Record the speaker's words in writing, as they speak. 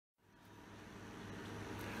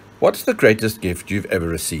What's the greatest gift you've ever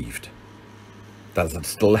received? Does it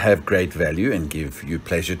still have great value and give you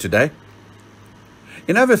pleasure today?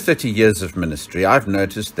 In over 30 years of ministry, I've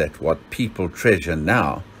noticed that what people treasure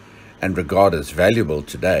now and regard as valuable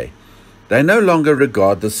today, they no longer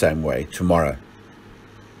regard the same way tomorrow.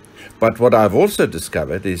 But what I've also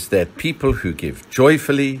discovered is that people who give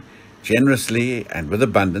joyfully, generously, and with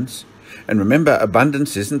abundance, and remember,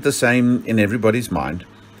 abundance isn't the same in everybody's mind,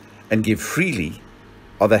 and give freely,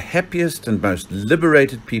 are the happiest and most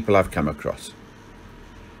liberated people I've come across.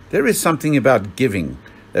 There is something about giving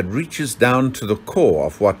that reaches down to the core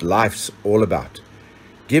of what life's all about.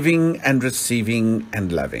 Giving and receiving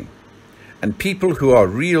and loving. And people who are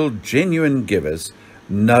real, genuine givers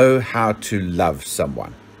know how to love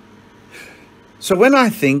someone. So when I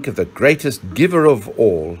think of the greatest giver of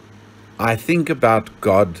all, I think about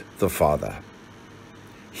God the Father.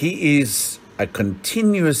 He is a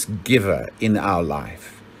continuous giver in our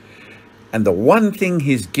life. And the one thing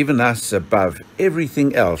He's given us above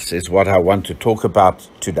everything else is what I want to talk about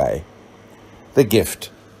today, the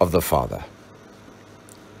gift of the Father.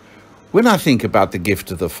 When I think about the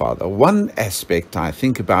gift of the Father, one aspect I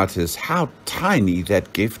think about is how tiny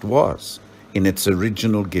that gift was in its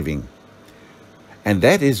original giving. And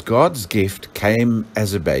that is God's gift came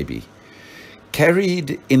as a baby,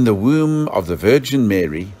 carried in the womb of the Virgin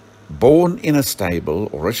Mary, born in a stable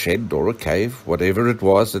or a shed or a cave, whatever it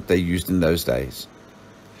was that they used in those days.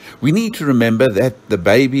 We need to remember that the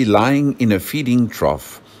baby lying in a feeding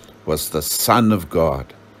trough was the Son of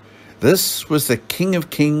God. This was the King of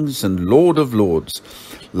Kings and Lord of Lords,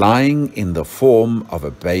 lying in the form of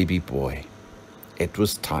a baby boy. It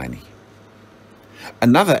was tiny.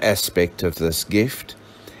 Another aspect of this gift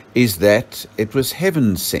is that it was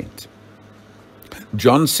heaven sent.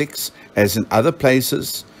 John 6, as in other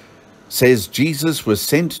places, says Jesus was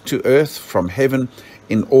sent to earth from heaven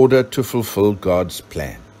in order to fulfill God's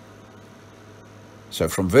plan. So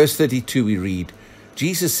from verse 32 we read,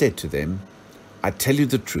 Jesus said to them, I tell you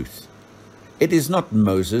the truth. It is not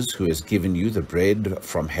Moses who has given you the bread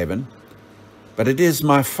from heaven, but it is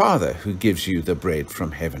my Father who gives you the bread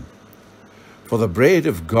from heaven. For the bread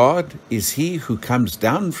of God is he who comes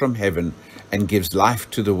down from heaven and gives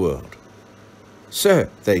life to the world. Sir,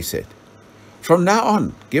 they said, from now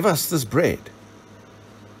on, give us this bread.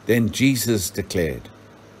 Then Jesus declared,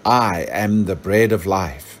 I am the bread of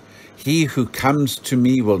life. He who comes to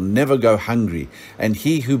me will never go hungry, and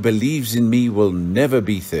he who believes in me will never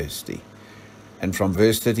be thirsty. And from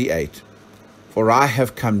verse 38, for I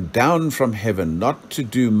have come down from heaven not to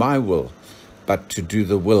do my will, but to do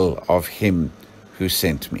the will of him who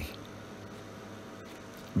sent me.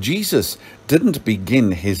 Jesus didn't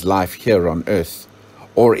begin his life here on earth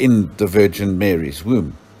or in the Virgin Mary's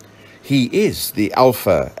womb. He is the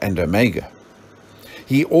Alpha and Omega.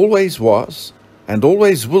 He always was and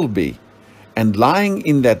always will be, and lying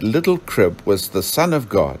in that little crib was the Son of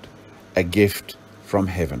God, a gift from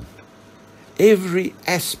heaven. Every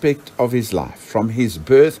aspect of his life, from his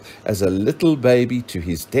birth as a little baby to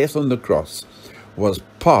his death on the cross, was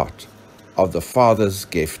part of the Father's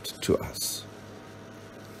gift to us.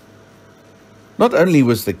 Not only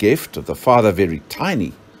was the gift of the Father very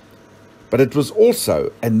tiny, but it was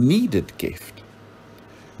also a needed gift.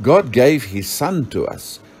 God gave his Son to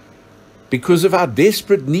us because of our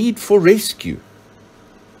desperate need for rescue.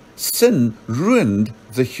 Sin ruined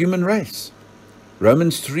the human race.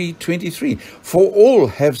 Romans 3:23, for all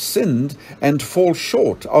have sinned and fall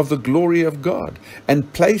short of the glory of God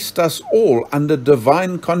and placed us all under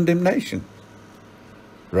divine condemnation.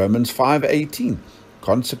 Romans 5:18,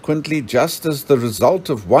 consequently, just as the result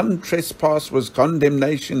of one trespass was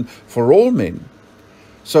condemnation for all men,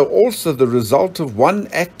 so also the result of one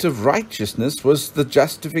act of righteousness was the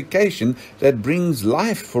justification that brings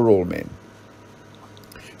life for all men.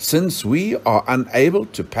 Since we are unable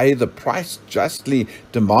to pay the price justly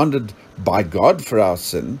demanded by God for our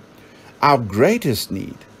sin, our greatest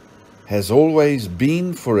need has always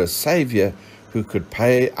been for a Savior who could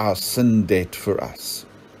pay our sin debt for us.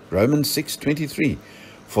 Romans 6:23,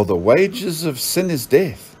 for the wages of sin is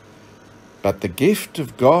death, but the gift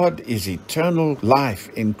of God is eternal life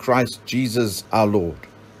in Christ Jesus our Lord.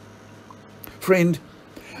 Friend,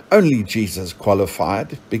 only Jesus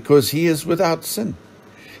qualified because he is without sin.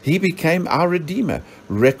 He became our Redeemer,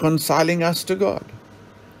 reconciling us to God.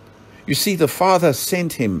 You see, the Father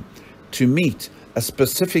sent him to meet a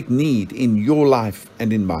specific need in your life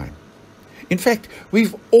and in mine. In fact,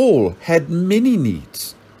 we've all had many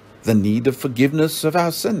needs. The need of forgiveness of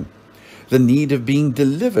our sin, the need of being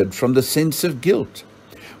delivered from the sense of guilt.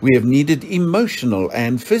 We have needed emotional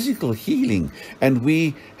and physical healing, and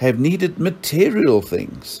we have needed material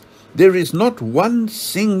things. There is not one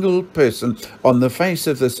single person on the face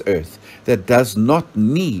of this earth that does not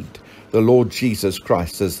need the Lord Jesus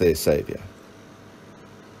Christ as their Savior.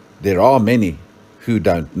 There are many who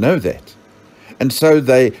don't know that, and so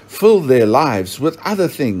they fill their lives with other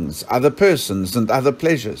things, other persons, and other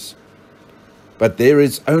pleasures. But there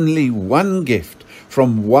is only one gift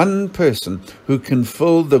from one person who can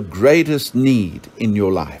fill the greatest need in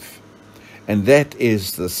your life, and that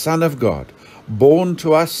is the Son of God, born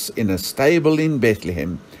to us in a stable in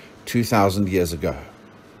Bethlehem 2,000 years ago.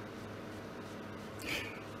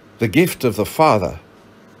 The gift of the Father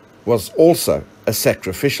was also a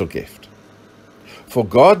sacrificial gift. For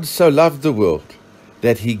God so loved the world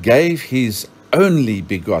that he gave his only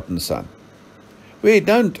begotten Son. We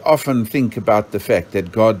don't often think about the fact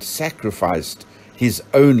that God sacrificed his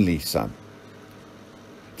only Son.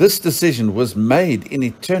 This decision was made in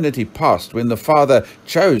eternity past when the Father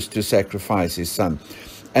chose to sacrifice his Son,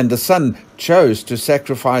 and the Son chose to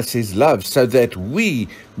sacrifice his love so that we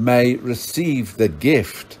may receive the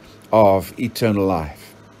gift of eternal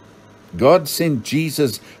life. God sent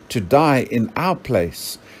Jesus to die in our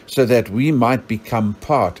place so that we might become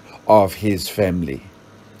part of his family.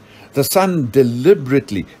 The Son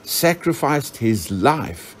deliberately sacrificed his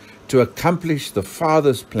life to accomplish the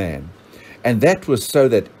Father's plan, and that was so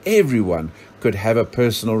that everyone could have a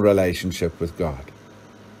personal relationship with God.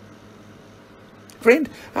 Friend,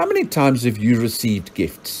 how many times have you received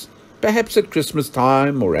gifts? Perhaps at Christmas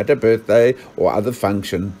time or at a birthday or other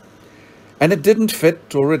function, and it didn't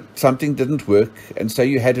fit or something didn't work, and so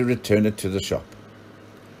you had to return it to the shop.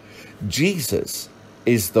 Jesus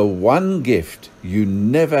is the one gift you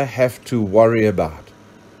never have to worry about,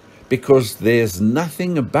 because there's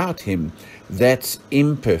nothing about him that's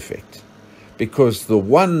imperfect, because the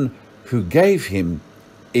one who gave him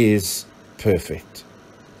is perfect.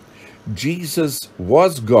 Jesus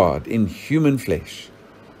was God in human flesh,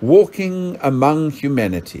 walking among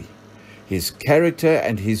humanity. His character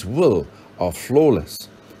and his will are flawless.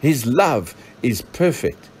 His love is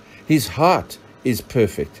perfect. His heart is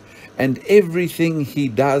perfect. And everything he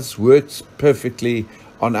does works perfectly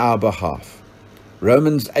on our behalf.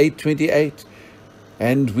 Romans 8:28,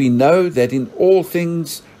 and we know that in all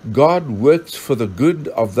things God works for the good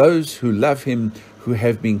of those who love him, who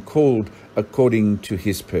have been called according to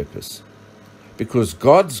his purpose. Because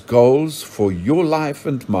God's goals for your life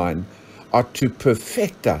and mine are to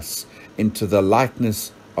perfect us into the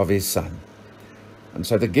likeness of his Son. And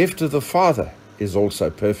so the gift of the Father is also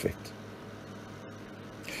perfect.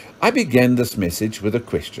 I began this message with a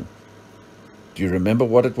question. Do you remember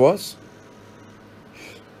what it was?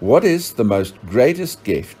 What is the most greatest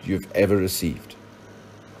gift you've ever received?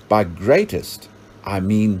 By greatest, I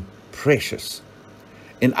mean precious.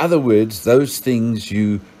 In other words, those things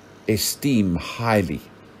you esteem highly,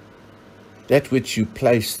 that which you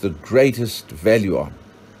place the greatest value on.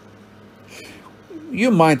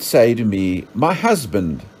 You might say to me, my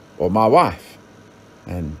husband or my wife,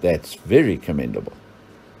 and that's very commendable.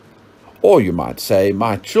 Or you might say,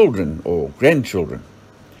 my children or grandchildren.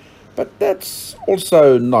 But that's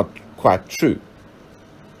also not quite true,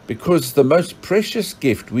 because the most precious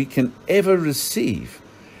gift we can ever receive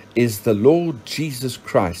is the Lord Jesus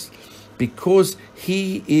Christ, because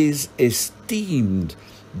he is esteemed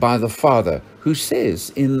by the Father, who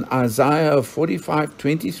says in Isaiah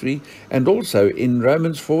 45:23 and also in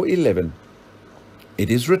Romans 4:11, it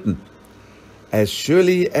is written, as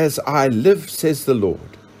surely as I live, says the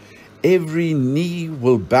Lord, every knee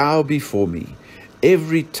will bow before me,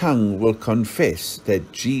 every tongue will confess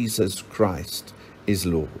that Jesus Christ is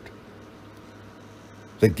Lord.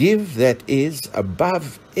 The gift that is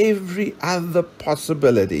above every other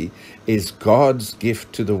possibility is God's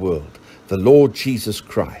gift to the world, the Lord Jesus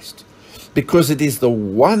Christ, because it is the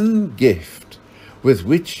one gift with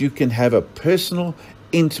which you can have a personal,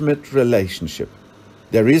 intimate relationship.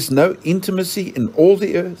 There is no intimacy in all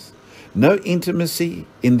the earth, no intimacy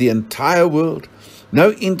in the entire world,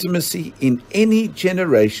 no intimacy in any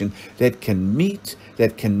generation that can meet,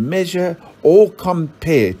 that can measure, or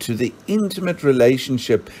compare to the intimate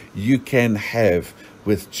relationship you can have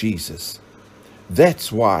with Jesus.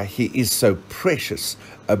 That's why he is so precious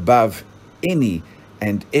above any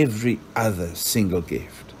and every other single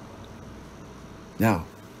gift. Now,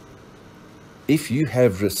 if you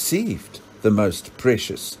have received the most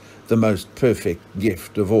precious, the most perfect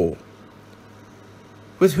gift of all,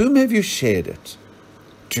 with whom have you shared it?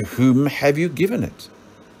 To whom have you given it?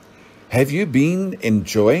 Have you been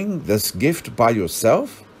enjoying this gift by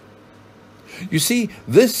yourself? You see,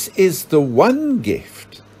 this is the one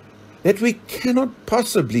gift that we cannot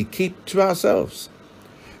possibly keep to ourselves.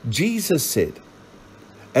 Jesus said,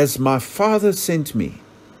 As my Father sent me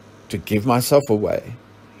to give myself away,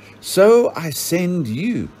 so I send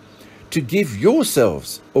you to give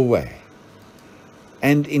yourselves away.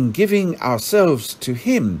 And in giving ourselves to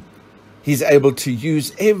him, he's able to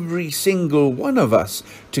use every single one of us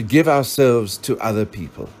to give ourselves to other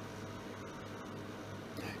people.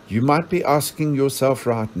 You might be asking yourself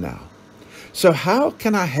right now, so how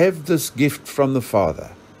can I have this gift from the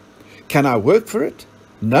Father? Can I work for it?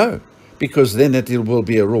 No, because then it will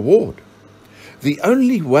be a reward. The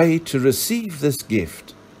only way to receive this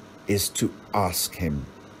gift is to ask him,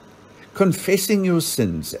 confessing your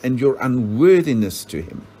sins and your unworthiness to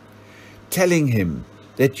him, telling him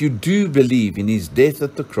that you do believe in his death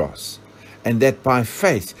at the cross, and that by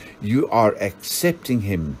faith you are accepting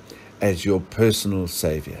him as your personal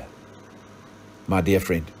Savior. My dear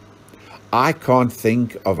friend, I can't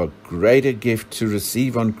think of a greater gift to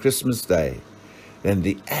receive on Christmas Day than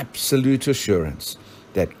the absolute assurance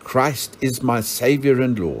that Christ is my Savior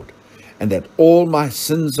and Lord, and that all my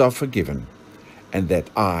sins are forgiven, and that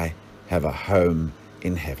I have a home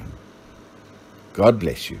in heaven. God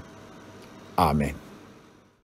bless you. Amen.